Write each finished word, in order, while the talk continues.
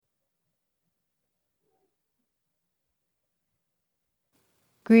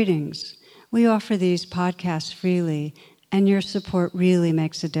Greetings. We offer these podcasts freely, and your support really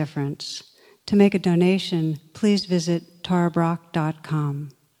makes a difference. To make a donation, please visit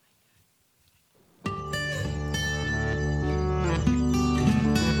tarabrach.com.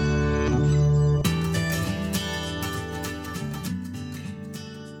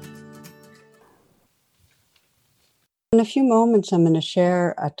 In a few moments, I'm going to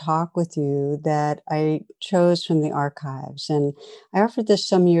share a talk with you that I chose from the archives. And I offered this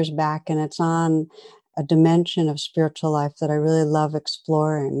some years back, and it's on a dimension of spiritual life that I really love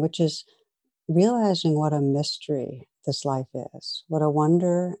exploring, which is realizing what a mystery this life is, what a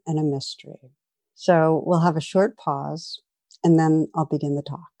wonder and a mystery. So we'll have a short pause, and then I'll begin the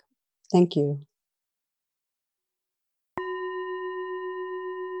talk. Thank you.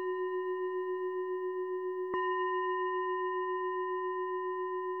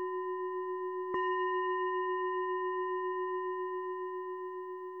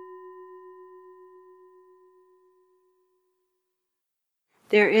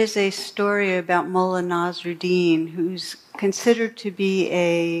 There is a story about Mullah Nasruddin, who's considered to be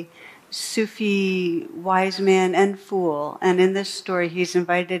a Sufi wise man and fool. And in this story, he's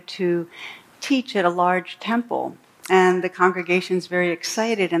invited to teach at a large temple. And the congregation's very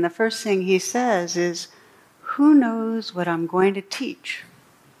excited. And the first thing he says is, "Who knows what I'm going to teach?"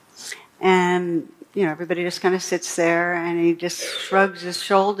 And, everybody just kind of sits there, and he just shrugs his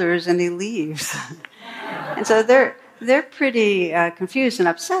shoulders and he leaves. And so they're pretty confused and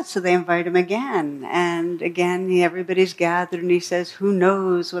upset, so they invite him again. And again, everybody's gathered, and he says, "Who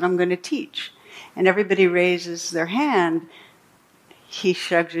knows what I'm going to teach?" And everybody raises their hand. He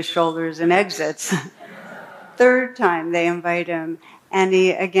shrugs his shoulders and exits. Third time they invite him, and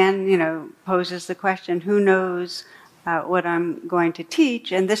he again, poses the question, "Who knows what I'm going to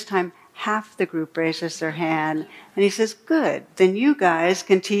teach?" And this time, half the group raises their hand, and he says, "Good, then you guys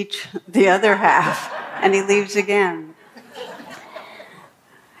can teach the other half." And he leaves again.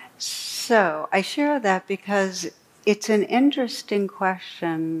 So I share that because it's an interesting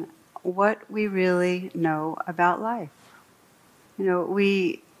question, what we really know about life.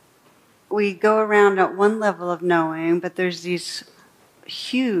 We go around at one level of knowing, but there's these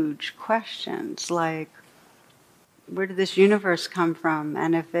huge questions like, where did this universe come from?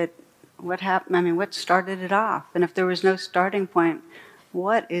 And what happened? What started it off? And if there was no starting point,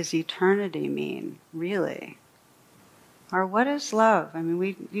 what does eternity mean, really? Or what is love?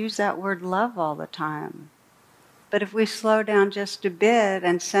 We use that word love all the time. But if we slow down just a bit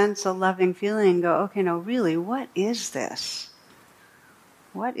and sense a loving feeling and go, okay, no, really, what is this?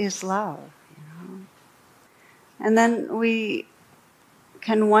 What is love? And then we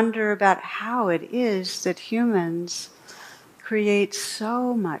can wonder about how it is that humans create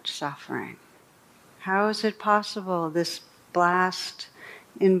so much suffering. How is it possible, this blast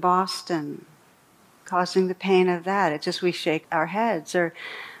in Boston, causing the pain of that? It's just we shake our heads. Or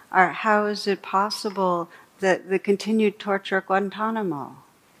how is it possible that the continued torture at Guantanamo?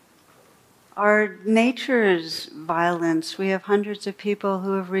 Or nature's violence. We have hundreds of people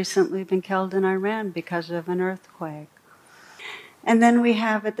who have recently been killed in Iran because of an earthquake. And then we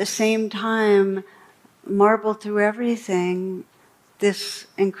have at the same time, marbled through everything, this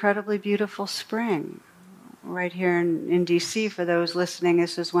incredibly beautiful spring. Right here in D.C., for those listening,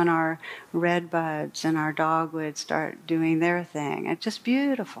 this is when our redbuds and our dogwoods start doing their thing. It's just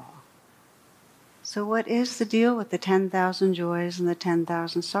beautiful. So what is the deal with the 10,000 joys and the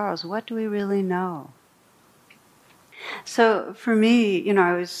 10,000 sorrows? What do we really know? So for me,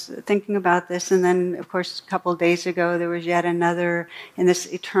 I was thinking about this, and then, of course, a couple of days ago, there was yet another, in this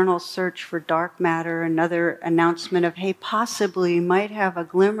eternal search for dark matter, another announcement of, hey, possibly you might have a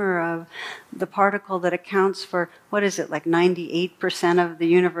glimmer of the particle that accounts for, 98% of the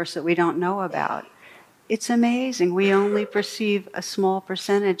universe that we don't know about. It's amazing. We only perceive a small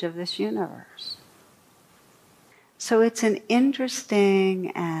percentage of this universe. So it's an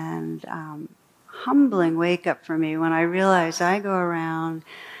interesting and humbling wake-up for me when I realize I go around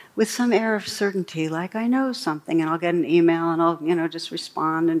with some air of certainty, like I know something, and I'll get an email and I'll, just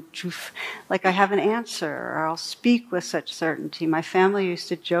respond and like I have an answer, or I'll speak with such certainty. My family used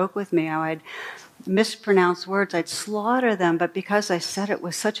to joke with me how I'd mispronounce words, I'd slaughter them, but because I said it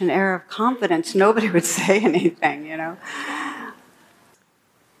with such an air of confidence, nobody would say anything,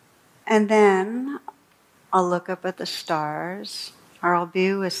 And then I'll look up at the stars, or I'll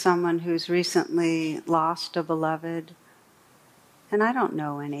be with someone who's recently lost a beloved, and I don't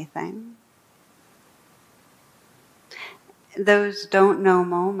know anything. Those don't know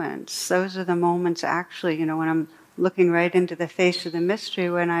moments, those are the moments actually, when I'm looking right into the face of the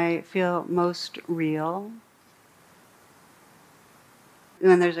mystery, when I feel most real.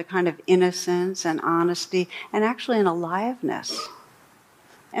 when there's a kind of innocence and honesty and actually an aliveness.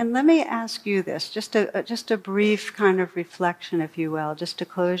 And let me ask you this, just a brief kind of reflection, if you will, just to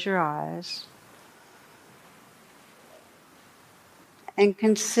close your eyes. And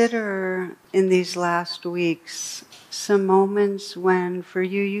consider in these last weeks some moments when for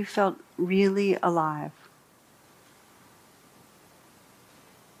you felt really alive.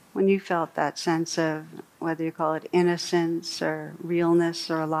 When you felt that sense of, whether you call it innocence or realness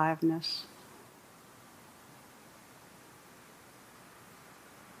or aliveness.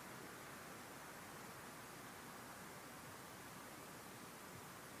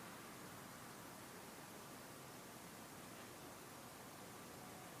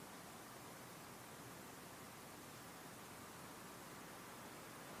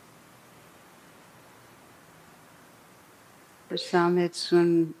 For some, it's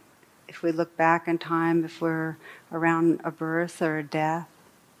when, if we look back in time, if we're around a birth or a death.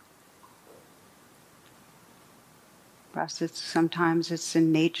 For us, sometimes it's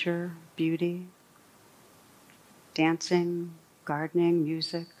in nature, beauty, dancing, gardening,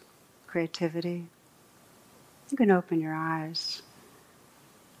 music, creativity. You can open your eyes.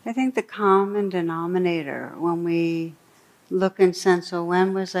 I think the common denominator when we look and sense, well,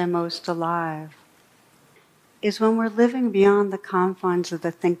 when was I most alive, is when we're living beyond the confines of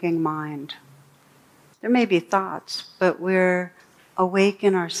the thinking mind. There may be thoughts, but we're awake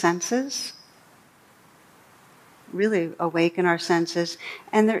in our senses, really awake in our senses,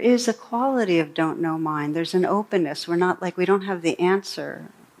 and there is a quality of don't know mind. There's an openness. We're not like, we don't have the answer.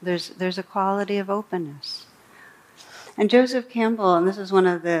 There's a quality of openness. And Joseph Campbell, and this is one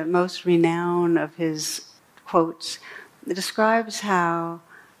of the most renowned of his quotes, describes how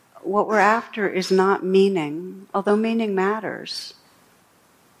what we're after is not meaning, although meaning matters,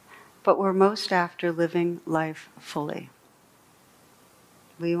 but we're most after living life fully.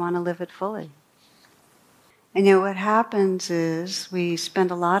 We want to live it fully. And yet what happens is we spend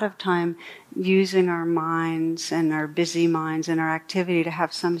a lot of time using our minds and our busy minds and our activity to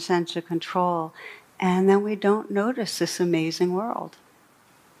have some sense of control, and then we don't notice this amazing world.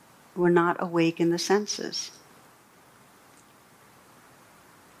 We're not awake in the senses.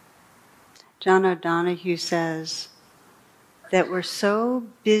 John O'Donohue says that we're so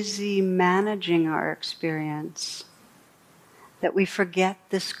busy managing our experience that we forget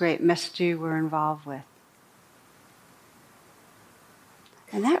this great mystery we're involved with.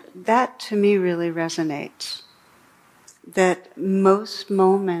 And that to me really resonates. That most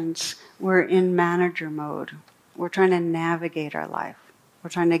moments we're in manager mode. We're trying to navigate our life. We're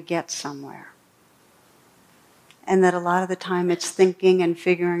trying to get somewhere. And that a lot of the time it's thinking and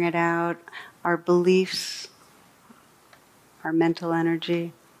figuring it out, our beliefs, our mental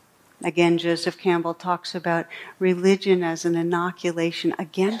energy. Again, Joseph Campbell talks about religion as an inoculation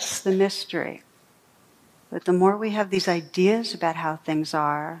against the mystery. But the more we have these ideas about how things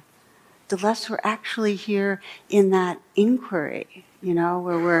are, the less we're actually here in that inquiry, where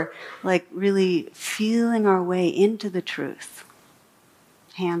we're like really feeling our way into the truth,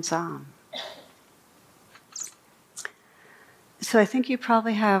 hands-on. So I think you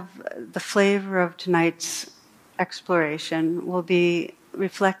probably have the flavor of tonight's exploration will be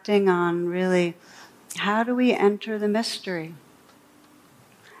reflecting on really, how do we enter the mystery?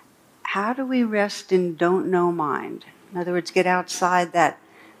 How do we rest in don't know mind? In other words, get outside that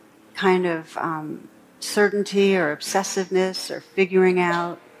kind of certainty or obsessiveness or figuring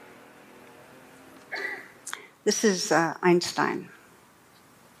out. This is Einstein.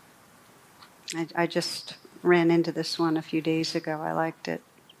 I just ran into this one a few days ago. I liked it.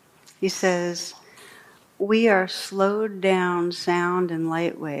 He says, "We are slowed down sound and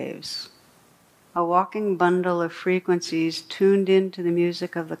light waves, a walking bundle of frequencies tuned into the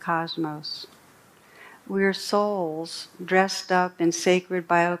music of the cosmos. We are souls dressed up in sacred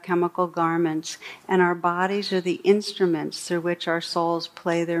biochemical garments, and our bodies are the instruments through which our souls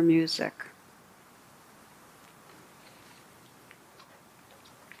play their music."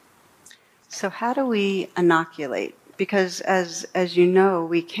 So how do we inoculate? Because as you know,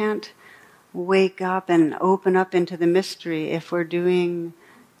 we can't wake up and open up into the mystery if we're doing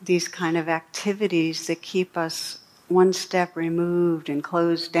these kind of activities that keep us one step removed and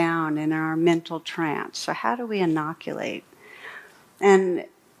closed down in our mental trance. So how do we inoculate? And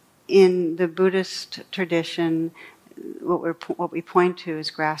in the Buddhist tradition, what we point to is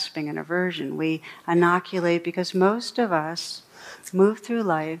grasping and aversion. We inoculate because most of us move through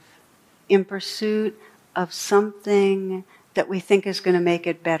life in pursuit of something that we think is going to make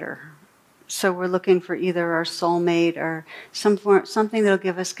it better. So we're looking for either our soulmate or something that'll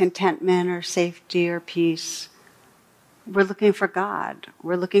give us contentment or safety or peace. we're looking for God.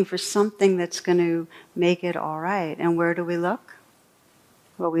 We're looking for something that's going to make it all right. And where do we look?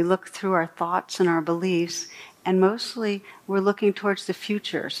 Well, we look through our thoughts and our beliefs, and mostly we're looking towards the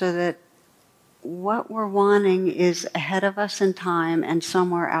future, so that what we're wanting is ahead of us in time and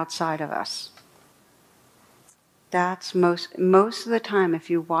somewhere outside of us. That's most of the time, if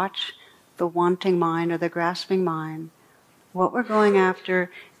you watch the wanting mind or the grasping mind, what we're going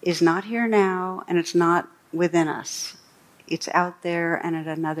after is not here now, and it's not within us. It's out there and at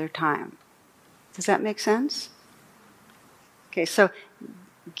another time. Does that make sense? Okay, so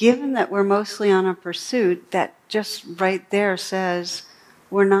given that we're mostly on a pursuit, that just right there says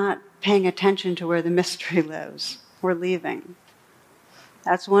we're not paying attention to where the mystery lives. We're leaving.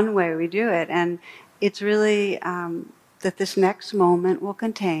 That's one way we do it. And it's really that this next moment will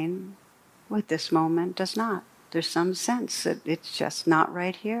contain what this moment does not. There's some sense that it's just not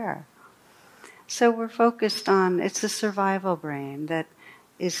right here. So we're focused on, it's the survival brain that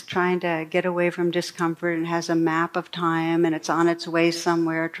is trying to get away from discomfort and has a map of time, and it's on its way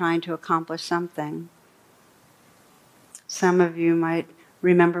somewhere trying to accomplish something. Some of you might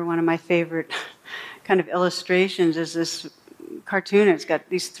remember one of my favorite kind of illustrations is this cartoon. It's got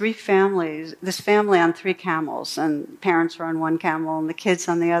these three families, this family on three camels, and parents are on one camel and the kids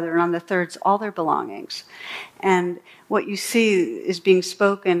on the other, and on the third's all their belongings. And what you see is being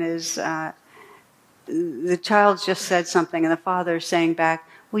spoken is the child's just said something, and the father's saying back,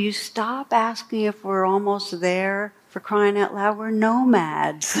 "Will you stop asking if we're almost there? For crying out loud, we're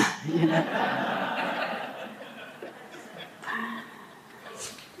nomads." You know?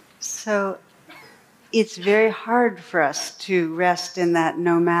 So it's very hard for us to rest in that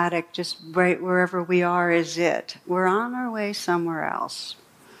nomadic, just right wherever we are is it. We're on our way somewhere else.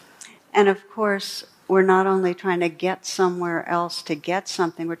 And of course, we're not only trying to get somewhere else to get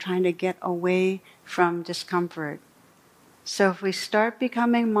something, we're trying to get away from discomfort. So if we start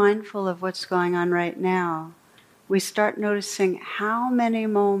becoming mindful of what's going on right now, we start noticing how many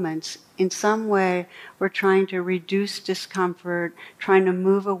moments, in some way, we're trying to reduce discomfort, trying to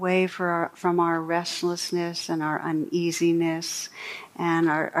move away from our restlessness and our uneasiness and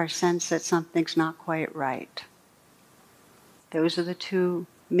our sense that something's not quite right. Those are the two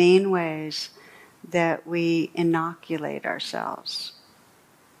main ways that we inoculate ourselves.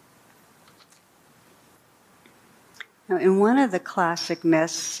 Now, in one of the classic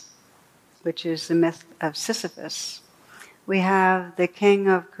myths, which is the myth of Sisyphus, we have the king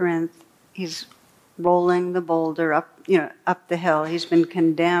of Corinth. He's rolling the boulder up the hill. He's been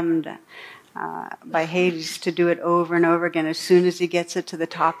condemned by Hades to do it over and over again. As soon as he gets it to the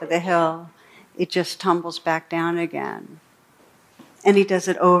top of the hill, it just tumbles back down again. And he does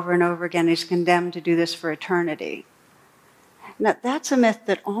it over and over again. He's condemned to do this for eternity. Now, that's a myth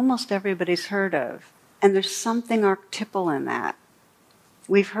that almost everybody's heard of. And there's something archetypal in that.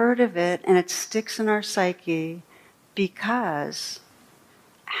 We've heard of it, and it sticks in our psyche because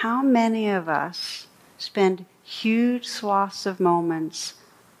how many of us spend huge swaths of moments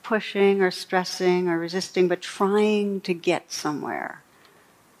pushing or stressing or resisting, but trying to get somewhere,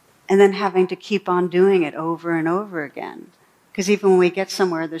 and then having to keep on doing it over and over again? Because even when we get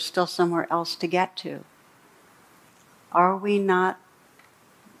somewhere, there's still somewhere else to get to. Are we not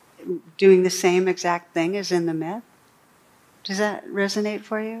doing the same exact thing as in the myth? Does that resonate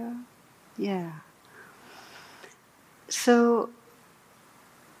for you? Yeah. So,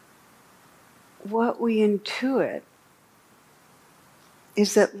 what we intuit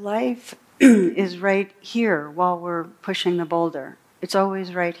is that life is right here while we're pushing the boulder. It's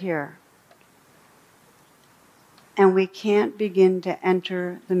always right here. And we can't begin to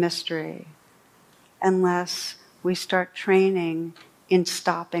enter the mystery unless we start training in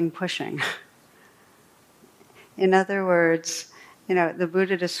stopping pushing. In other words, the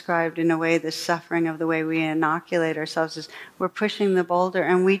Buddha described in a way the suffering of the way we inoculate ourselves is we're pushing the boulder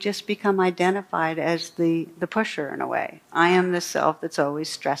and we just become identified as the pusher in a way. I am the self that's always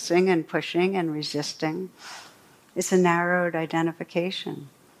stressing and pushing and resisting. It's a narrowed identification.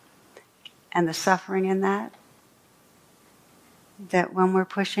 And the suffering in that when we're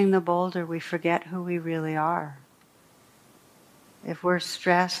pushing the boulder, we forget who we really are. If we're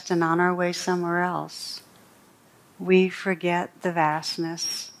stressed and on our way somewhere else, we forget the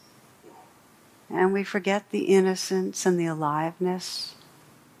vastness, and we forget the innocence and the aliveness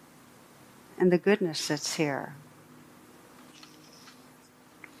and the goodness that's here.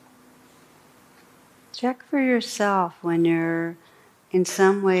 Check for yourself when you're in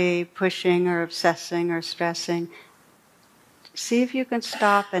some way pushing or obsessing or stressing. See if you can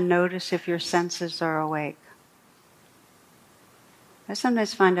stop and notice if your senses are awake. I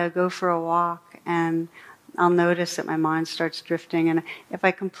sometimes find I go for a walk and I'll notice that my mind starts drifting, and if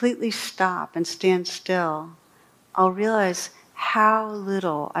I completely stop and stand still, I'll realize how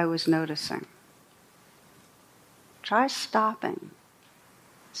little I was noticing. Try stopping.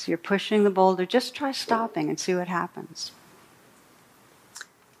 So you're pushing the boulder, just try stopping and see what happens.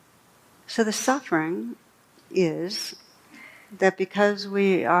 So the suffering is that because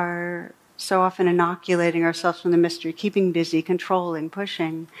we are so often inoculating ourselves from the mystery, keeping busy, controlling,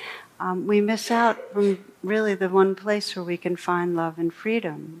 pushing, we miss out from really the one place where we can find love and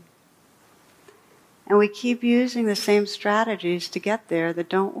freedom. And we keep using the same strategies to get there that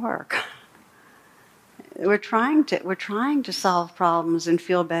don't work. We're trying to solve problems and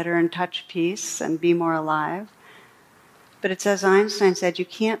feel better and touch peace and be more alive. But it's as Einstein said, you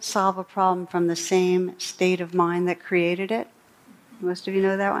can't solve a problem from the same state of mind that created it. Most of you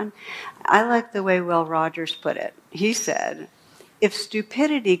know that one? I like the way Will Rogers put it. He said, if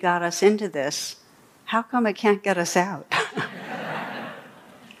stupidity got us into this, how come it can't get us out?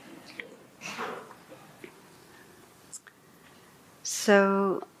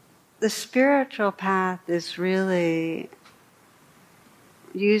 So the spiritual path is really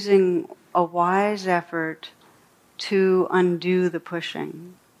using a wise effort to undo the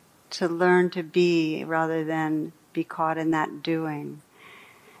pushing, to learn to be rather than be caught in that doing.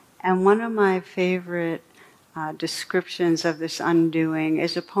 And one of my favorite descriptions of this undoing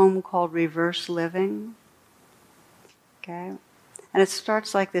is a poem called Reverse Living. Okay? And it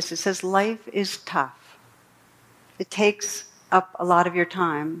starts like this. It says, life is tough. It takes up a lot of your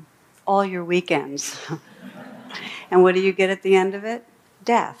time, all your weekends. And what do you get at the end of it?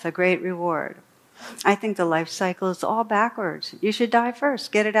 Death, a great reward. I think the life cycle is all backwards. You should die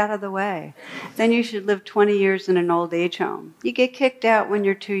first, get it out of the way. Then you should live 20 years in an old age home. You get kicked out when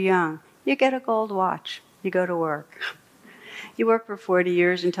you're too young. You get a gold watch. You go to work. You work for 40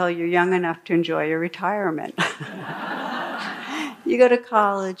 years until you're young enough to enjoy your retirement. You go to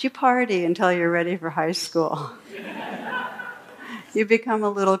college. You party until you're ready for high school. You become a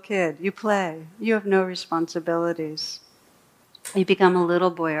little kid. You play. You have no responsibilities. You become a little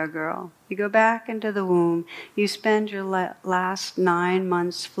boy or girl. You go back into the womb. You spend your last 9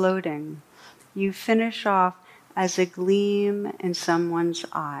 months floating. You finish off as a gleam in someone's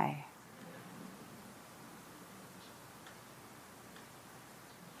eye.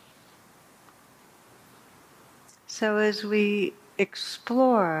 So as we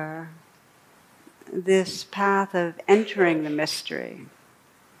explore this path of entering the mystery,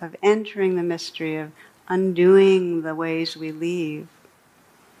 of undoing the ways we leave,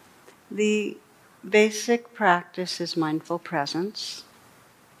 the basic practice is mindful presence,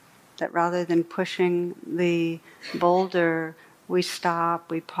 that rather than pushing the boulder, we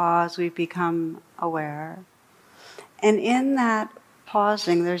stop, we pause, we become aware. And in that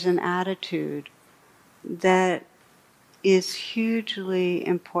pausing, there's an attitude that is hugely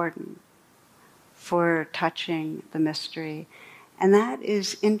important for touching the mystery, and that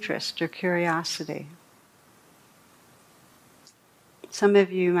is interest or curiosity. Some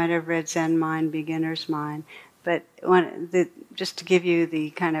of you might have read Zen Mind, Beginner's Mind, but just to give you the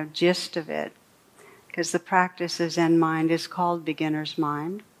kind of gist of it, because the practice of Zen Mind is called Beginner's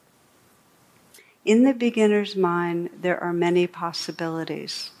Mind. In the beginner's mind, there are many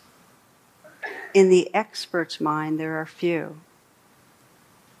possibilities. In the expert's mind, there are few.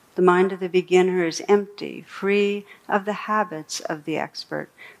 The mind of the beginner is empty, free of the habits of the expert,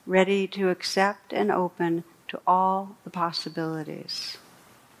 ready to accept and open to all the possibilities.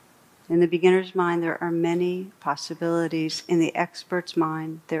 In the beginner's mind, there are many possibilities. In the expert's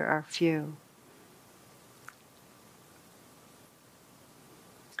mind, there are few.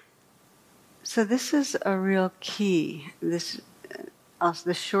 So this is a real key.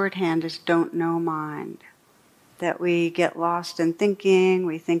 The shorthand is don't know mind. That we get lost in thinking,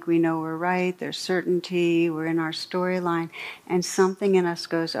 we think we know we're right, there's certainty, we're in our storyline, and something in us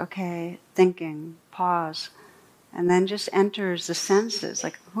goes, okay, thinking, pause, and then just enters the senses,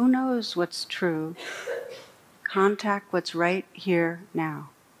 like who knows what's true? Contact what's right here now.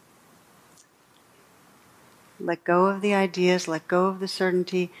 Let go of the ideas, let go of the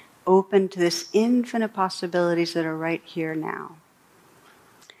certainty, open to this infinite possibilities that are right here now.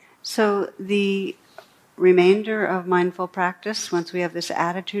 So the remainder of mindful practice, once we have this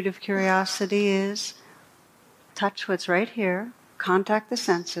attitude of curiosity, is touch what's right here, contact the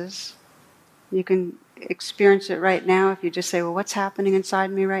senses. You can experience it right now if you just say, well, what's happening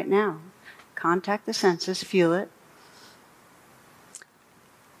inside me right now? Contact the senses, feel it,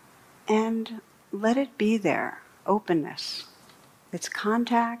 and let it be there. Openness. It's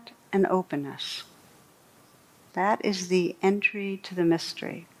contact and openness. That is the entry to the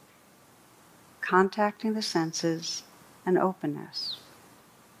mystery. contacting the senses, and openness.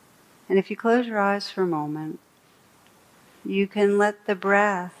 And if you close your eyes for a moment, you can let the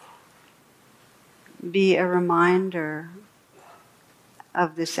breath be a reminder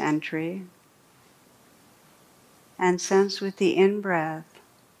of this entry, and sense with the in-breath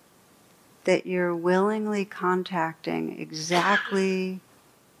that you're willingly contacting exactly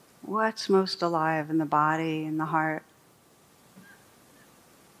what's most alive in the body and the heart.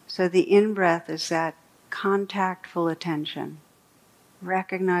 So the in-breath is that contactful attention,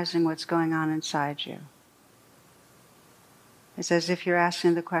 recognizing what's going on inside you. It's as if you're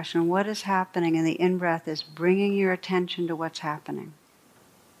asking the question, what is happening? And the in-breath is bringing your attention to what's happening.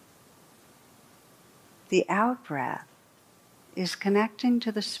 The out-breath is connecting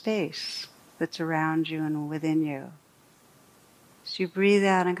to the space that's around you and within you. So you breathe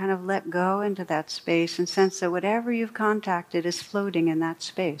out and kind of let go into that space and sense that whatever you've contacted is floating in that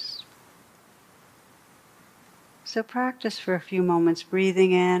space. So practice for a few moments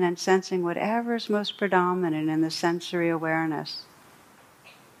breathing in and sensing whatever is most predominant in the sensory awareness.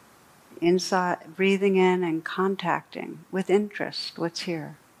 Inside, breathing in and contacting with interest what's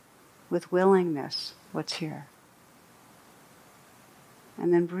here, with willingness what's here.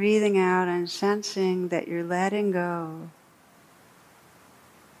 And then breathing out and sensing that you're letting go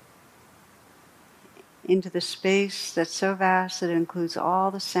into the space that's so vast that it includes all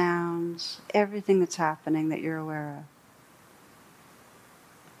the sounds, everything that's happening that you're aware of.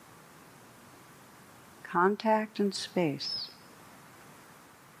 Contact and space.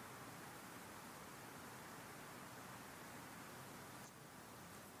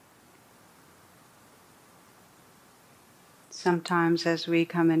 Sometimes as we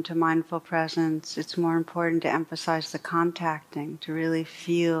come into mindful presence, it's more important to emphasize the contacting, to really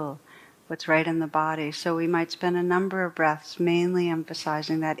feel what's right in the body. So we might spend a number of breaths mainly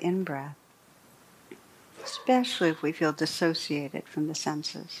emphasizing that in-breath, especially if we feel dissociated from the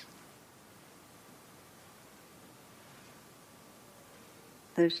senses.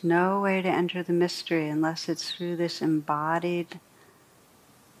 There's no way to enter the mystery unless it's through this embodied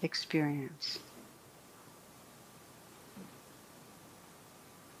experience.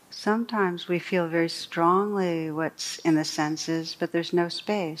 Sometimes we feel very strongly what's in the senses, but there's no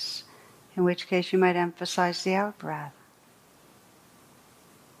space, in which case you might emphasize the out-breath.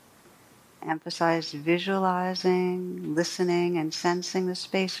 Emphasize visualizing, listening, and sensing the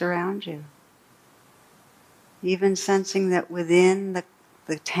space around you. Even sensing that within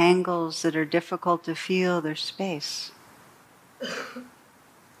the tangles that are difficult to feel, there's space.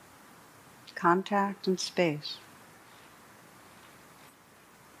 Contact and space.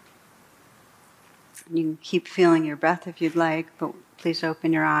 You can keep feeling your breath if you'd like, but please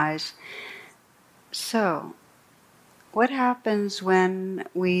open your eyes. So, what happens when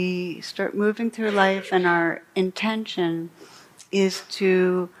we start moving through life and our intention is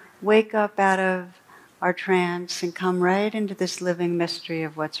to wake up out of our trance and come right into this living mystery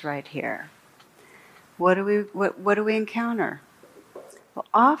of what's right here? What do we encounter? Well,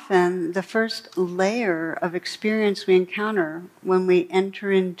 often the first layer of experience we encounter when we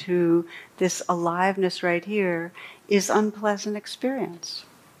enter into this aliveness right here is unpleasant experience,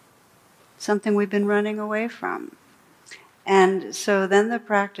 something we've been running away from. And so then the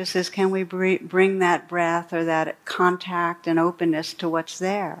practice is, can we bring that breath or that contact and openness to what's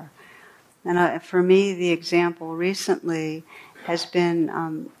there? And for me, the example recently has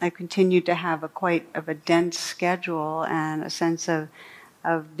been, I continued to have quite a dense schedule and a sense of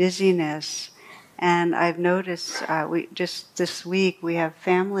busyness. And I've noticed, just this week, we have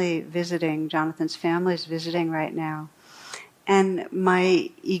family visiting, Jonathan's family is visiting right now. And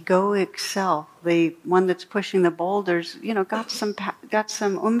my egoic self, the one that's pushing the boulders, got some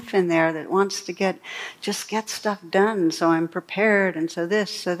oomph in there that wants to just get stuff done. So I'm prepared, and so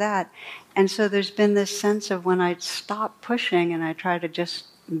this, so that. And so there's been this sense of when I stop pushing and I try to just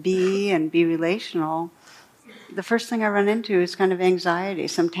be and be relational, the first thing I run into is kind of anxiety,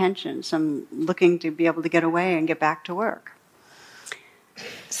 some tension, some looking to be able to get away and get back to work.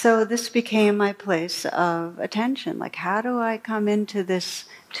 So this became my place of attention. Like, how do I come into this,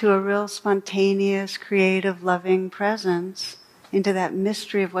 to a real spontaneous, creative, loving presence, into that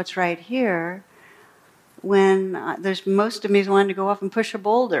mystery of what's right here, when there's most of me is wanting to go off and push a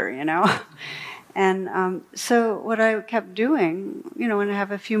boulder, And so what I kept doing, when I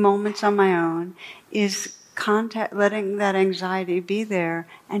have a few moments on my own, is letting that anxiety be there,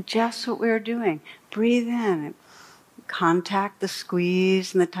 and just what we were doing. Breathe in, contact the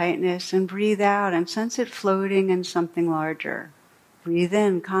squeeze and the tightness, and breathe out and sense it floating in something larger. Breathe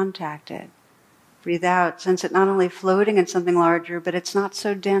in, contact it. Breathe out. Sense it not only floating in something larger, but it's not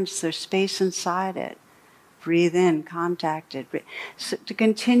so dense. There's space inside it. Breathe in, contact it. So to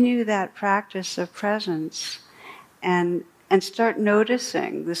continue that practice of presence and start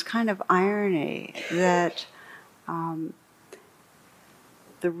noticing this kind of irony that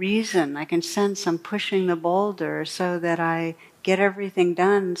the reason I can sense I'm pushing the boulder so that I get everything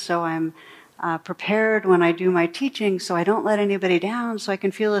done, so I'm prepared when I do my teaching, so I don't let anybody down, so I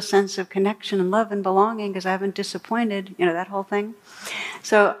can feel a sense of connection and love and belonging because I haven't disappointed, that whole thing.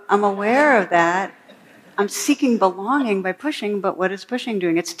 So I'm aware of that. I'm seeking belonging by pushing, but what is pushing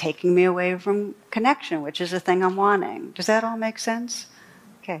doing? It's taking me away from connection, which is the thing I'm wanting. Does that all make sense?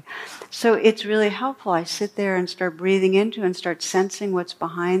 Okay. So it's really helpful. I sit there and start breathing into and start sensing what's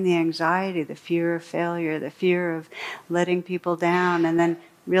behind the anxiety, the fear of failure, the fear of letting people down, and then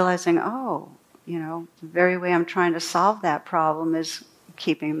realizing, the very way I'm trying to solve that problem is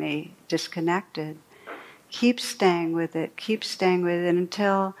keeping me disconnected. Keep staying with it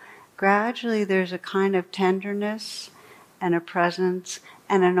until gradually there's a kind of tenderness and a presence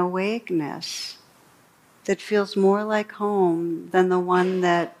and an awakeness that feels more like home than the one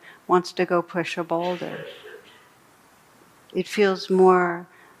that wants to go push a boulder. It feels more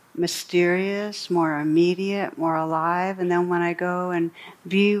mysterious, more immediate, more alive. And then when I go and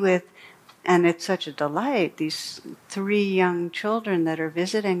be with, and it's such a delight, these 3 young children that are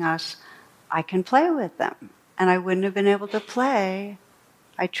visiting us, I can play with them. And I wouldn't have been able to play,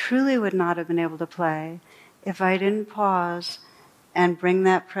 I truly would not have been able to play if I didn't pause and bring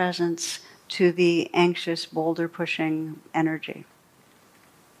that presence to the anxious boulder pushing energy.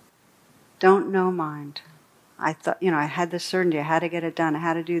 Don't know mind. I thought, I had the certainty, I had to get it done, I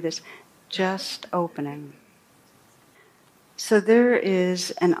had to do this. Just opening. So there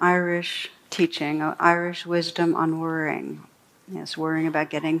is an Irish teaching, an Irish wisdom on worrying. Yes, worrying about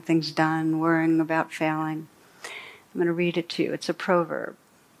getting things done, worrying about failing. I'm going to read it to you. It's a proverb.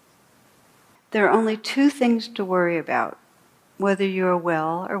 There are only 2 things to worry about, whether you are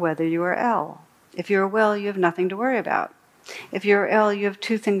well or whether you are ill. If you are well, you have nothing to worry about. If you are ill, you have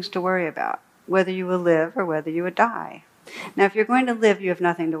 2 things to worry about, whether you will live or whether you will die. Now, if you're going to live, you have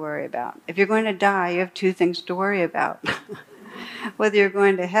nothing to worry about. If you're going to die, you have 2 things to worry about, whether you're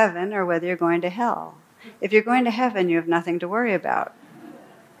going to heaven or whether you're going to hell. If you're going to heaven, you have nothing to worry about.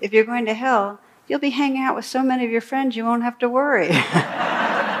 If you're going to hell, you'll be hanging out with so many of your friends you won't have to worry.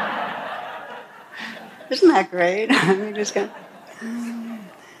 Isn't that great?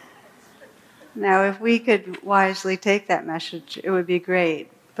 Now, if we could wisely take that message, it would be great.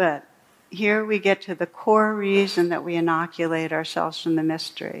 But here we get to the core reason that we inoculate ourselves from the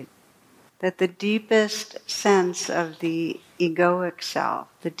mystery. That the deepest sense of the egoic self,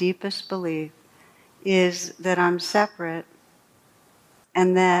 the deepest belief, is that I'm separate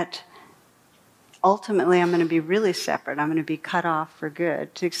and that ultimately I'm going to be really separate. I'm going to be cut off for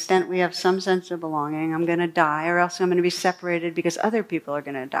good. To the extent we have some sense of belonging, I'm going to die, or else I'm going to be separated because other people are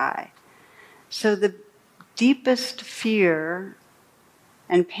going to die. So the deepest fear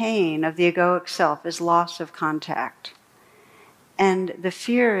and pain of the egoic self is loss of contact. And the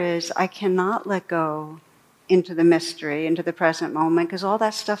fear is I cannot let go into the mystery, into the present moment, because all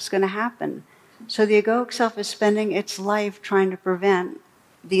that stuff's going to happen. So the egoic self is spending its life trying to prevent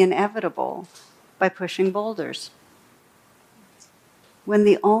the inevitable by pushing boulders. When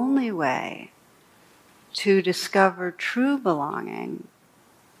the only way to discover true belonging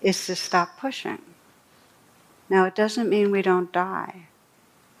is to stop pushing. Now, it doesn't mean we don't die.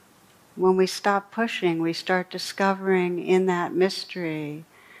 When we stop pushing, we start discovering in that mystery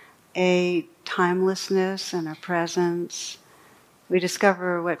a timelessness and a presence. We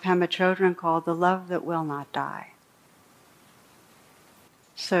discover what Pema Chodron called the love that will not die.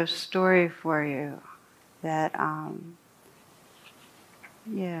 So, story for you that,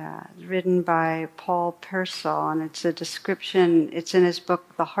 written by Paul Purcell, and it's a description. It's in his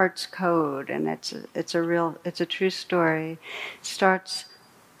book, The Heart's Code, and it's a true story. It starts,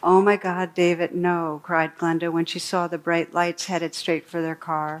 "Oh my God, David, no!" cried Glenda when she saw the bright lights headed straight for their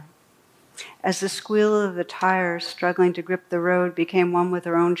car. As the squeal of the tires struggling to grip the road became one with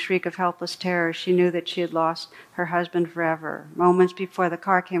her own shriek of helpless terror, she knew that she had lost her husband forever. Moments before the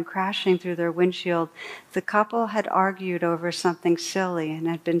car came crashing through their windshield, the couple had argued over something silly and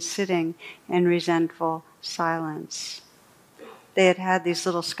had been sitting in resentful silence. They had had these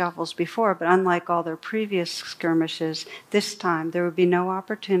little scuffles before, but unlike all their previous skirmishes, this time there would be no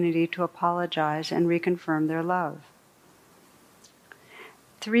opportunity to apologize and reconfirm their love.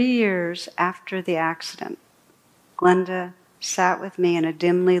 3 years after the accident, Glenda sat with me in a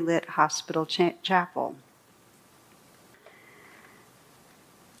dimly lit hospital chapel.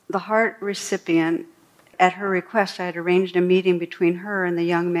 The heart recipient, at her request, I had arranged a meeting between her and the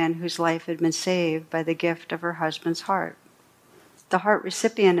young man whose life had been saved by the gift of her husband's heart. The heart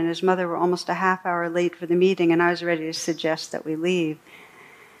recipient and his mother were almost a half hour late for the meeting, and I was ready to suggest that we leave.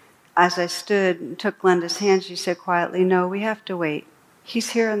 As I stood and took Glenda's hand, she said quietly, "No, we have to wait. He's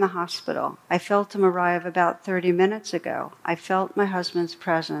here in the hospital. I felt him arrive about 30 minutes ago. I felt my husband's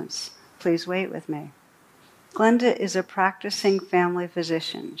presence. Please wait with me." Glenda is a practicing family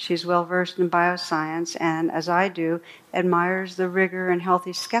physician. She's well-versed in bioscience and, as I do, admires the rigor and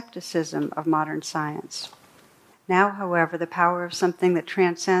healthy skepticism of modern science. Now, however, the power of something that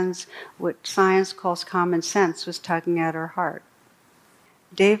transcends what science calls common sense was tugging at her heart.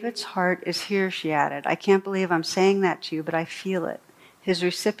 "David's heart is here," she added. "I can't believe I'm saying that to you, but I feel it. His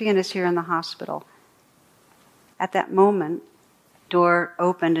recipient is here in the hospital." At that moment, the door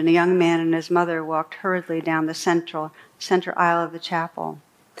opened and a young man and his mother walked hurriedly down the center aisle of the chapel.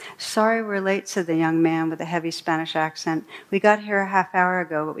 "Sorry we're late," said the young man with a heavy Spanish accent. "We got here a half hour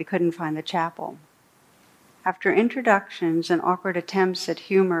ago, but we couldn't find the chapel." After introductions and awkward attempts at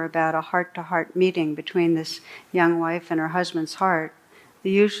humor about a heart-to-heart meeting between this young wife and her husband's heart,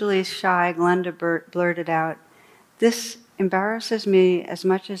 the usually shy Glenda blurted out, "This embarrasses me as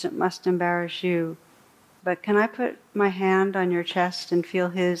much as it must embarrass you, but can I put my hand on your chest and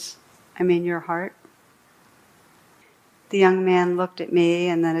feel your heart?" The young man looked at me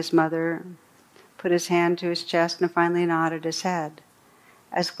and then his mother, put his hand to his chest and finally nodded his head.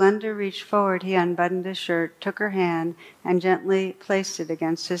 As Glenda reached forward, he unbuttoned his shirt, took her hand, and gently placed it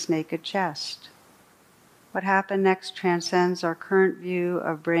against his naked chest. What happened next transcends our current view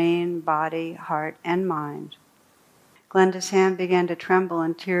of brain, body, heart, and mind. Glenda's hand began to tremble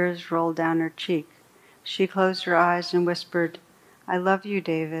and tears rolled down her cheek. She closed her eyes and whispered, "I love you,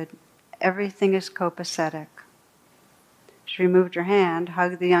 David. Everything is copacetic." She removed her hand,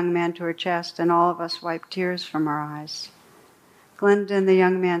 hugged the young man to her chest, and all of us wiped tears from our eyes. Glenda and the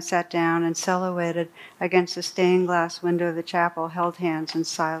young man sat down and, silhouetted against the stained glass window of the chapel, held hands in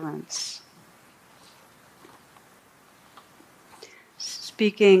silence.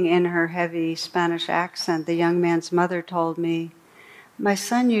 Speaking in her heavy Spanish accent, the young man's mother told me, "My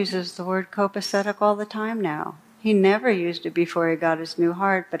son uses the word copacetic all the time now. He never used it before he got his new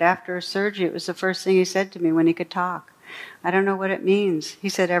heart, but after his surgery it was the first thing he said to me when he could talk. I don't know what it means. He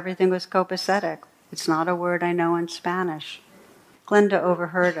said everything was copacetic. It's not a word I know in Spanish." Glenda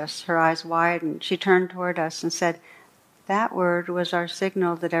overheard us. Her eyes widened. She turned toward us and said, "That word was our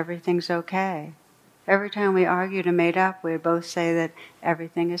signal that everything's okay. Every time we argued and made up, we would both say that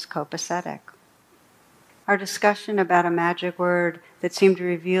everything is copacetic." Our discussion about a magic word that seemed to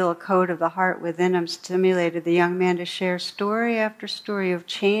reveal a code of the heart within him stimulated the young man to share story after story of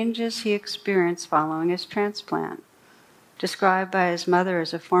changes he experienced following his transplant. Described by his mother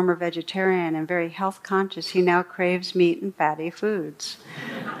as a former vegetarian and very health conscious, he now craves meat and fatty foods.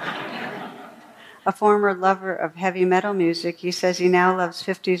 A former lover of heavy metal music, he says he now loves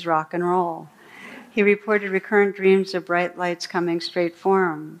 50s rock and roll. He reported recurrent dreams of bright lights coming straight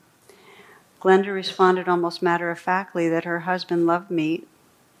for him. Glenda responded almost matter-of-factly that her husband loved meat,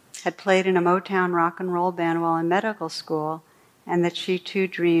 had played in a Motown rock and roll band while in medical school, and that she too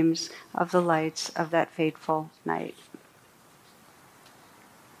dreams of the lights of that fateful night.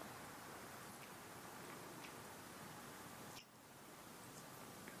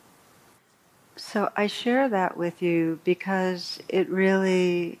 So I share that with you because it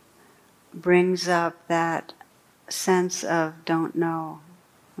really brings up that sense of don't know.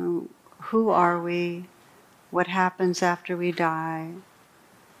 Who are we? What happens after we die?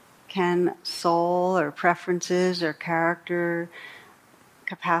 Can soul or preferences or character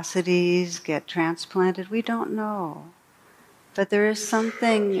capacities get transplanted? We don't know. But there is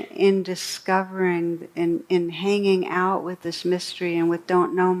something in discovering, in hanging out with this mystery and with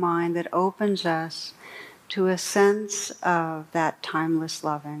don't know mind that opens us to a sense of that timeless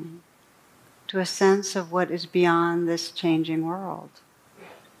loving, to a sense of what is beyond this changing world.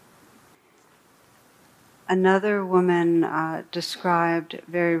 Another woman described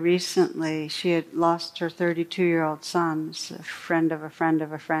very recently, she had lost her 32-year-old son, a friend of a friend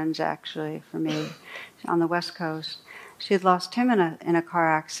of a friend's actually for me, on the West Coast. She had lost him in a car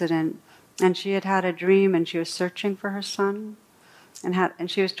accident, and she had had a dream, and she was searching for her son,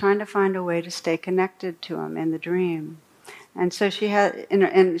 and she was trying to find a way to stay connected to him in the dream. And so she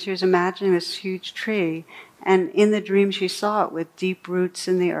was imagining this huge tree, and in the dream she saw it with deep roots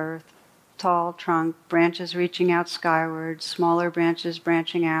in the earth, tall trunk, branches reaching out skyward, smaller branches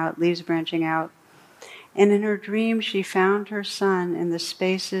branching out, leaves branching out. And in her dream she found her son in the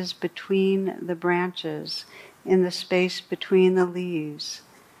spaces between the branches, in the space between the leaves.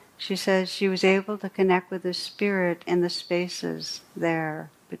 She says she was able to connect with the spirit in the spaces there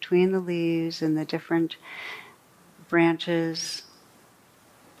between the leaves and the different branches.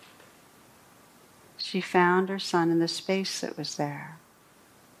 She found her son in the space that was there.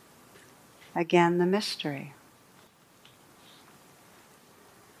 Again, the mystery.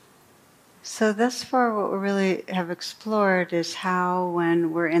 So thus far what we really have explored is how,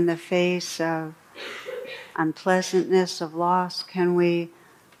 when we're in the face of unpleasantness, of loss, can we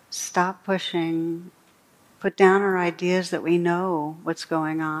stop pushing, put down our ideas that we know what's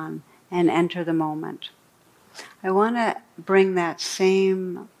going on, and enter the moment. I want to bring that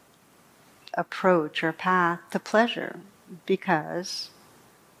same approach or path to pleasure, because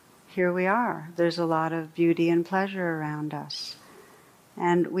here we are. There's a lot of beauty and pleasure around us.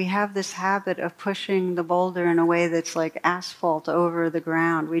 And we have this habit of pushing the boulder in a way that's like asphalt over the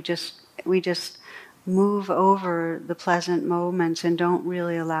ground. We just move over the pleasant moments and don't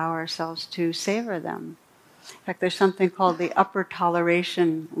really allow ourselves to savor them. In fact, there's something called the upper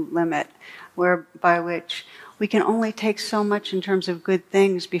toleration limit, by which we can only take so much in terms of good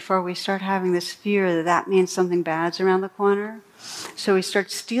things before we start having this fear that that means something bad's around the corner. So we start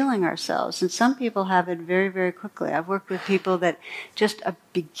steeling ourselves. And some people have it very, very quickly. I've worked with people that just a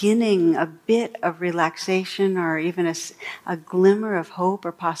bit of relaxation or even a glimmer of hope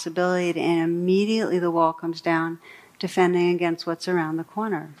or possibility, and immediately the wall comes down, defending against what's around the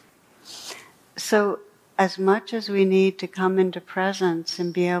corner. So as much as we need to come into presence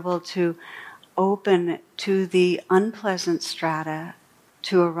and be able to open to the unpleasant strata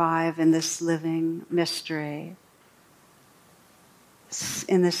to arrive in this living mystery,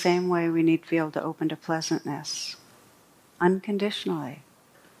 in the same way we need to be able to open to pleasantness, unconditionally.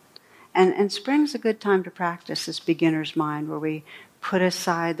 And spring's a good time to practice this beginner's mind, where we put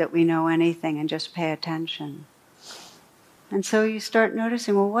aside that we know anything and just pay attention. And so you start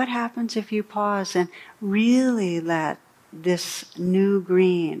noticing, well, what happens if you pause and really let this new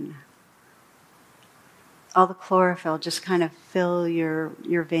green, all the chlorophyll, just kind of fill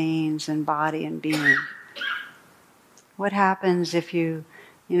your veins and body and being? What happens if you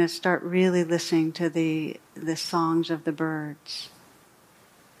start really listening to the songs of the birds?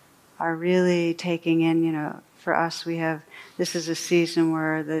 Are really taking in, for us this is a season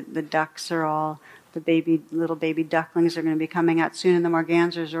where the ducks are all, little baby ducklings are going to be coming out soon, and the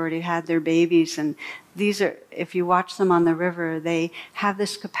mergansers already had their babies. And these are, if you watch them on the river, they have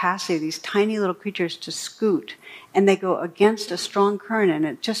this capacity, these tiny little creatures, to scoot. And they go against a strong current,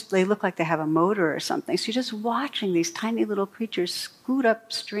 and they look like they have a motor or something. So you're just watching these tiny little creatures scoot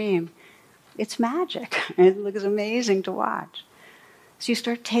upstream. It's magic. It looks amazing to watch. So you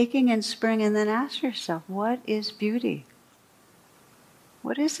start taking in spring, and then ask yourself, what is beauty?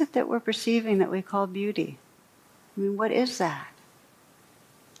 What is it that we're perceiving that we call beauty? I mean, what is that?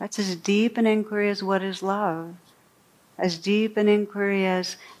 That's as deep an inquiry as what is love. As deep an inquiry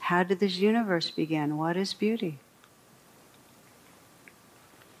as how did this universe begin? What is beauty?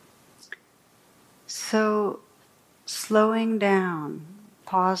 So, slowing down,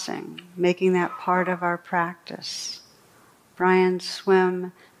 pausing, making that part of our practice. Brian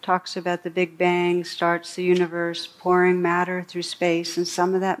Swimme talks about the Big Bang starts the universe, pouring matter through space, and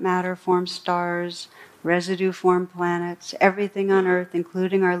some of that matter forms stars, residue form planets. Everything on Earth,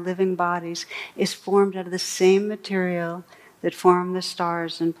 including our living bodies, is formed out of the same material that form the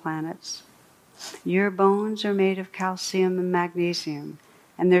stars and planets. Your bones are made of calcium and magnesium,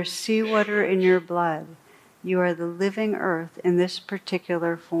 and there's seawater in your blood. You are the living Earth in this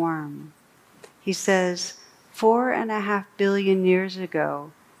particular form. He says, 4.5 billion years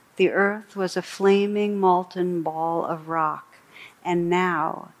ago, the Earth was a flaming molten ball of rock, and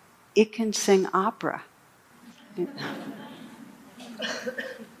now it can sing opera.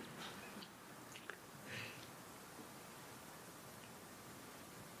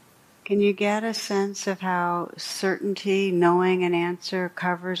 Can you get a sense of how certainty, knowing an answer,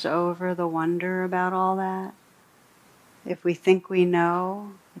 covers over the wonder about all that? If we think we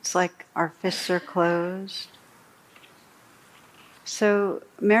know, it's like our fists are closed. So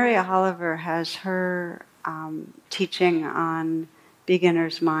Mary Oliver has her teaching on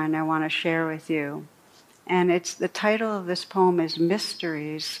beginner's mind I want to share with you. And the title of this poem is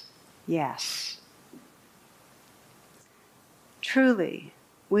Mysteries, Yes. Truly,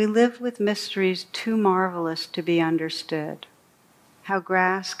 we live with mysteries too marvelous to be understood. How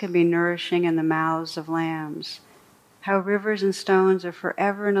grass can be nourishing in the mouths of lambs. How rivers and stones are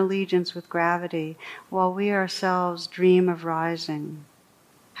forever in allegiance with gravity, while we ourselves dream of rising.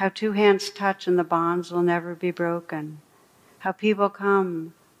 How two hands touch and the bonds will never be broken. How people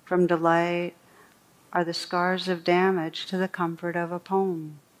come from delight are the scars of damage to the comfort of a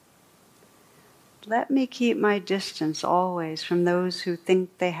poem. Let me keep my distance always from those who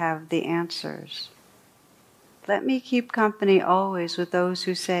think they have the answers. Let me keep company always with those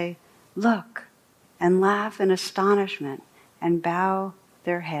who say, "Look," and laugh in astonishment and bow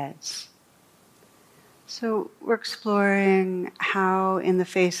their heads. So we're exploring how in the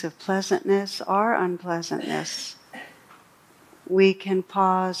face of pleasantness or unpleasantness, we can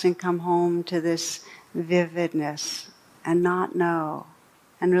pause and come home to this vividness and not know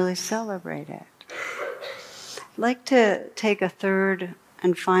and really celebrate it. I'd like to take a third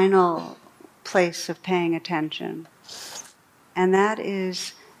and final place of paying attention, and that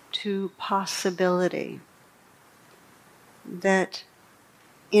is to possibility. That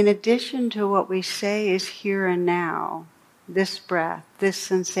in addition to what we say is here and now, this breath, this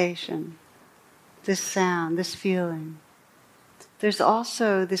sensation, this sound, this feeling, there's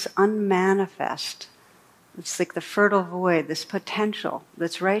also this unmanifest, it's like the fertile void, this potential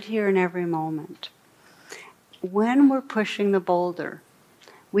that's right here in every moment. When we're pushing the boulder,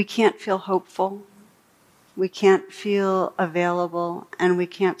 we can't feel hopeful, we can't feel available, and we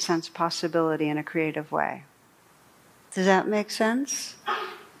can't sense possibility in a creative way. Does that make sense?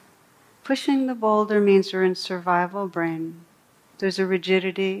 Pushing the boulder means we're in survival brain. There's a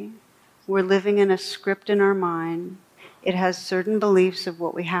rigidity. We're living in a script in our mind. It has certain beliefs of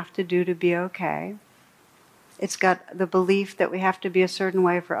what we have to do to be okay. It's got the belief that we have to be a certain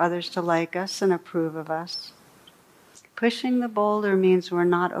way for others to like us and approve of us. Pushing the boulder means we're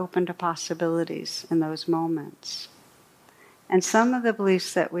not open to possibilities in those moments. And some of the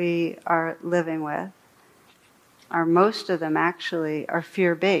beliefs that we are living with, most of them actually, are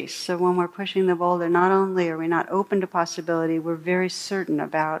fear-based. So when we're pushing the boulder, not only are we not open to possibility, we're very certain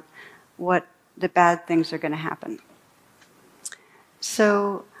about what the bad things are going to happen.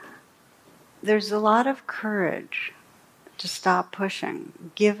 So there's a lot of courage to stop pushing,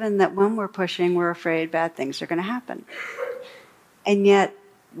 given that when we're pushing, we're afraid bad things are going to happen. And yet,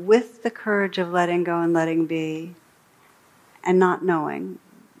 with the courage of letting go and letting be, and not knowing,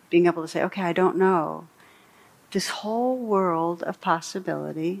 being able to say, okay, I don't know, this whole world of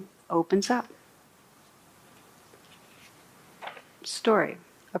possibility opens up. Story.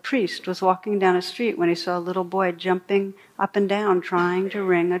 A priest was walking down a street when he saw a little boy jumping up and down trying to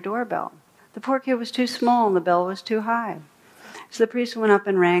ring a doorbell. The poor kid was too small and the bell was too high. So the priest went up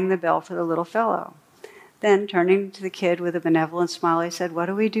and rang the bell for the little fellow. Then, turning to the kid with a benevolent smile, he said, "What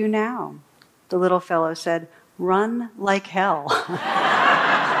do we do now?" The little fellow said, "Run like hell."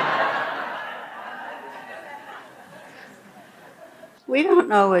 We don't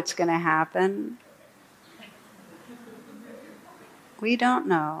know what's going to happen. We don't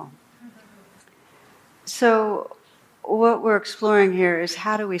know. So what we're exploring here is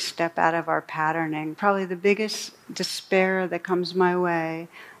how do we step out of our patterning. Probably the biggest despair that comes my way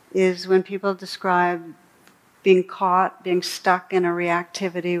is when people describe being caught, being stuck in a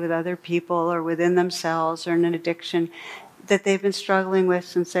reactivity with other people or within themselves or in an addiction that they've been struggling with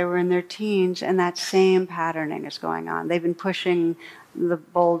since they were in their teens, and that same patterning is going on. They've been pushing the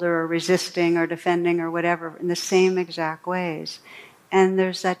boulder or resisting or defending or whatever in the same exact ways. And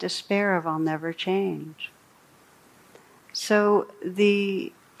there's that despair of I'll never change. So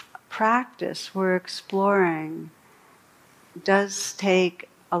the practice we're exploring does take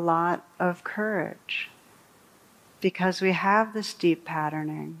a lot of courage because we have this deep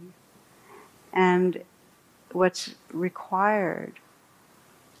patterning. And what's required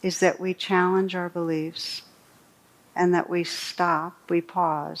is that we challenge our beliefs and that we stop, we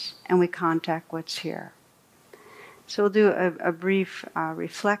pause, and we contact what's here. So we'll do a brief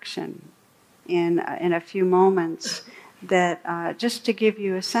reflection in a few moments that just to give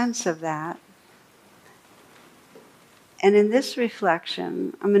you a sense of that. And in this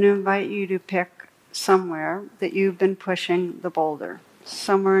reflection, I'm going to invite you to pick somewhere that you've been pushing the boulder,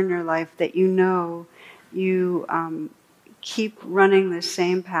 somewhere in your life that you know you keep running the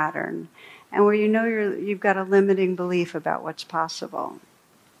same pattern, and where you know you've got a limiting belief about what's possible.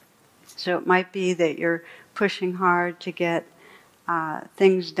 So it might be that you're pushing hard to get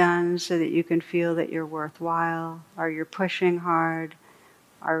things done so that you can feel that you're worthwhile, or you're pushing hard,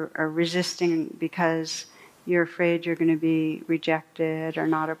 or resisting because you're afraid you're going to be rejected or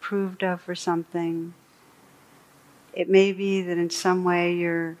not approved of for something. It may be that in some way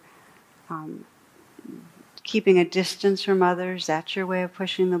you're keeping a distance from others. That's your way of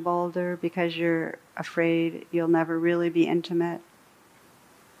pushing the boulder because you're afraid you'll never really be intimate.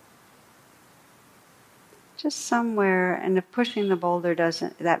 Just somewhere, and if pushing the boulder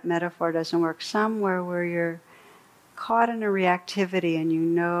that metaphor doesn't work, somewhere where you're caught in a reactivity and you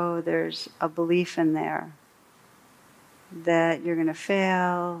know there's a belief in there that you're going to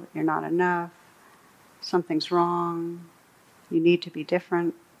fail, you're not enough, something's wrong, you need to be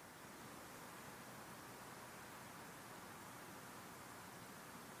different.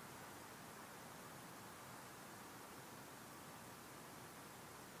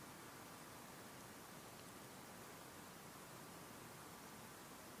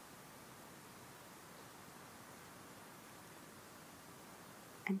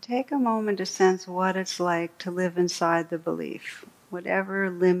 And take a moment to sense what it's like to live inside the belief, whatever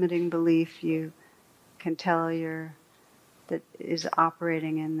limiting belief you can tell that is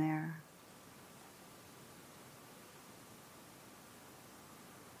operating in there.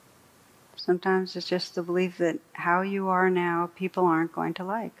 Sometimes it's just the belief that how you are now, people aren't going to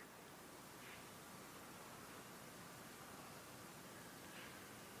like.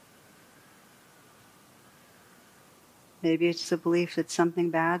 Maybe it's the belief that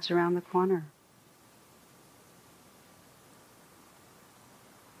something bad's around the corner.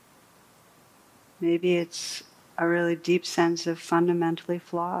 Maybe it's a really deep sense of fundamentally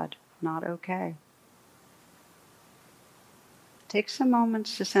flawed, not okay. Take some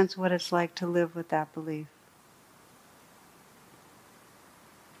moments to sense what it's like to live with that belief.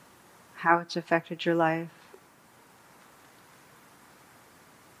 How it's affected your life.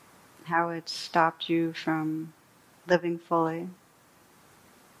 How it's stopped you from living fully.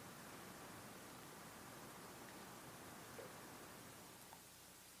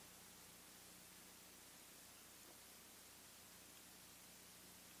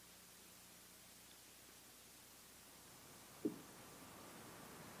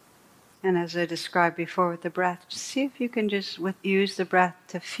 And as I described before with the breath, just see if you can just use the breath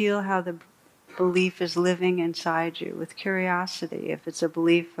to feel how the belief is living inside you with curiosity. If it's a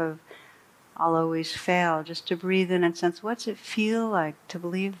belief of I'll always fail, just to breathe in and sense, what's it feel like to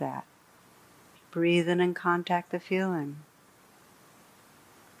believe that? Breathe in and contact the feeling.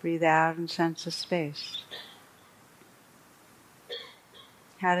 Breathe out and sense the space.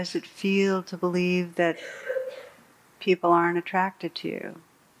 How does it feel to believe that people aren't attracted to you?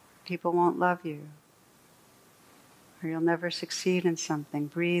 People won't love you? Or you'll never succeed in something?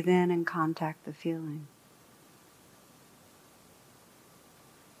 Breathe in and contact the feeling.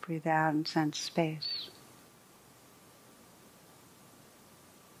 Breathe out and sense space.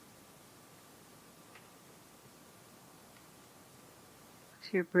 So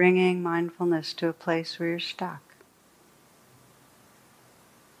you're bringing mindfulness to a place where you're stuck.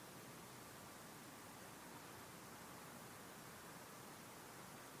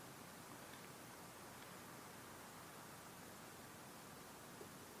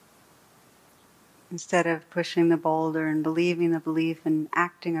 Instead of pushing the boulder and believing the belief and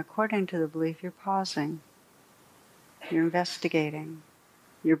acting according to the belief, you're pausing. You're investigating.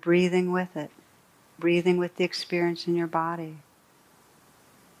 You're breathing with it. Breathing with the experience in your body.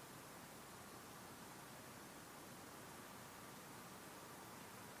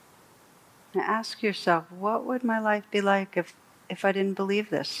 Now ask yourself, what would my life be like if I didn't believe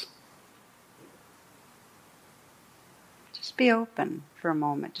this? Just be open for a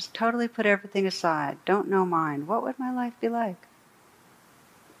moment. Just totally put everything aside. Don't know mind. What would my life be like?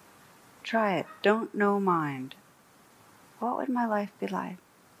 Try it. Don't know mind. What would my life be like?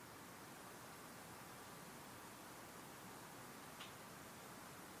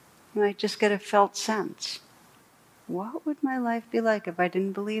 You might just get a felt sense. What would my life be like if I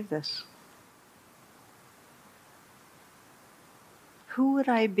didn't believe this? Who would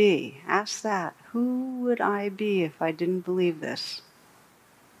I be? Ask that. Who would I be if I didn't believe this?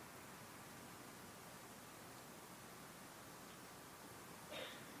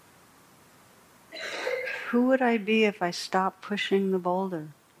 Who would I be if I stopped pushing the boulder?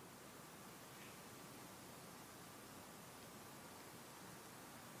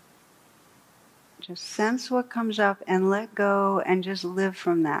 Just sense what comes up and let go and just live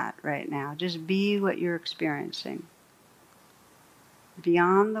from that right now. Just be what you're experiencing.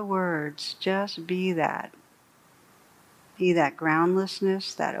 Beyond the words, just be that. Be that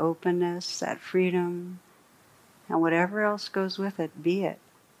groundlessness, that openness, that freedom, and whatever else goes with it, be it.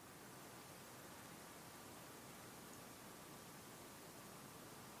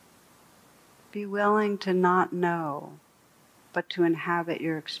 Be willing to not know, but to inhabit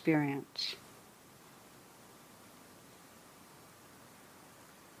your experience.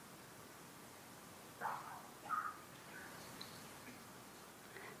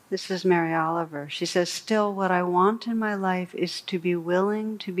 This is Mary Oliver. She says, still what I want in my life is to be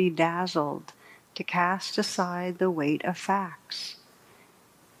willing to be dazzled, to cast aside the weight of facts.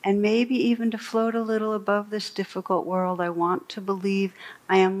 And maybe even to float a little above this difficult world, I want to believe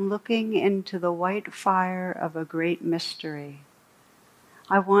I am looking into the white fire of a great mystery.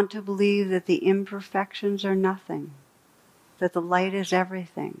 I want to believe that the imperfections are nothing, that the light is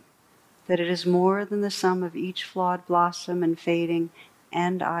everything, that it is more than the sum of each flawed blossom and fading,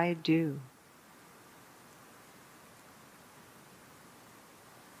 and I do.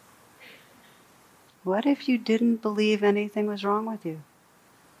 What if you didn't believe anything was wrong with you?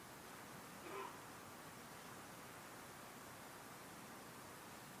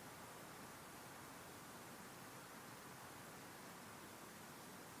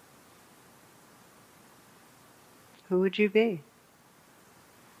 Who would you be?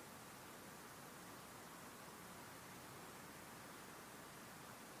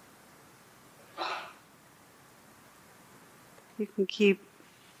 You can keep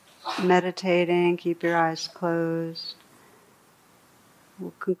meditating, keep your eyes closed.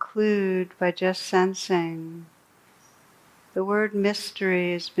 We'll conclude by just sensing the word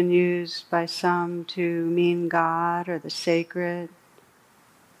mystery has been used by some to mean God or the sacred,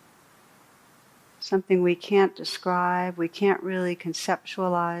 something we can't describe, we can't really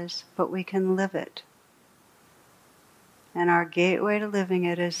conceptualize, but we can live it. And our gateway to living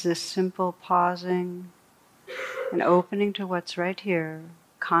it is this simple pausing and opening to what's right here,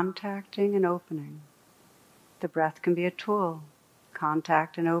 contacting and opening. The breath can be a tool.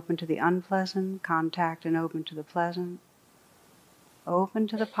 Contact and open to the unpleasant, contact and open to the pleasant. Open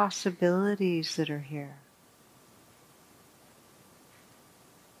to the possibilities that are here.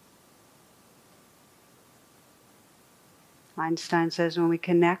 Einstein says when we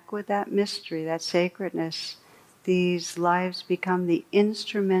connect with that mystery, that sacredness, these lives become the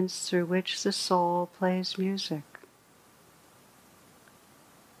instruments through which the soul plays music.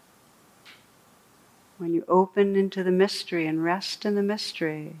 When you open into the mystery and rest in the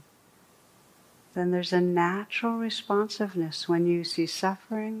mystery, then there's a natural responsiveness when you see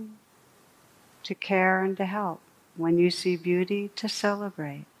suffering, to care and to help. When you see beauty, to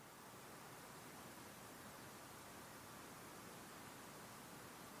celebrate.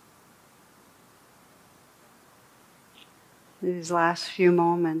 These last few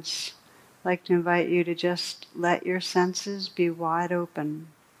moments, I'd like to invite you to just let your senses be wide open.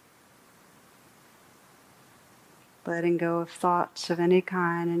 Letting go of thoughts of any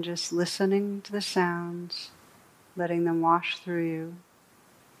kind and just listening to the sounds, letting them wash through you.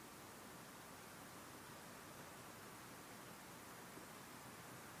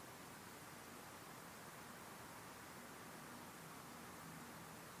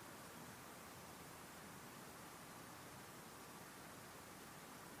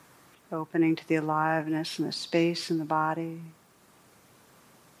 Opening to the aliveness and the space in the body.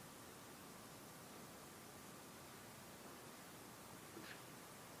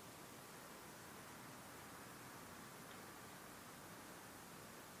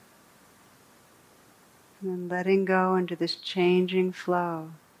 And then letting go into this changing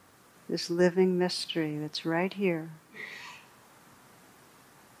flow, this living mystery that's right here.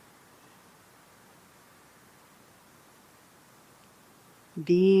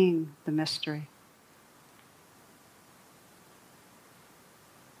 Being the mystery.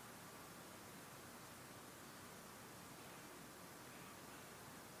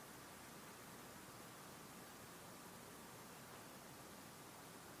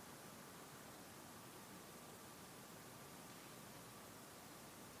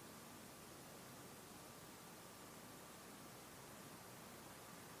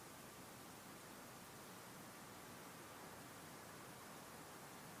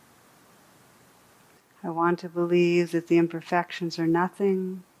 I want to believe that the imperfections are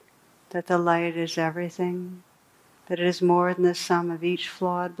nothing, that the light is everything, that it is more than the sum of each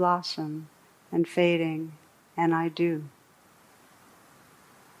flawed blossom and fading, and I do.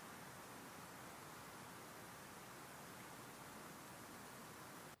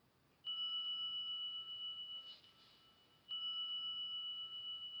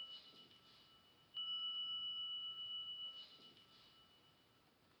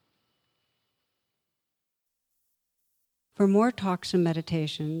 For more talks and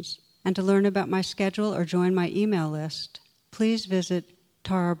meditations, and to learn about my schedule or join my email list, please visit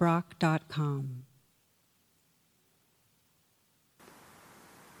tarabrach.com.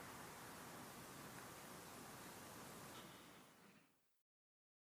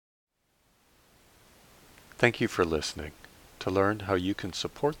 Thank you for listening. To learn how you can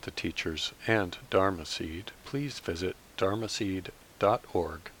support the teachers and Dharma Seed, please visit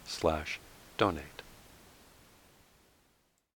dharmaseed.org/donate.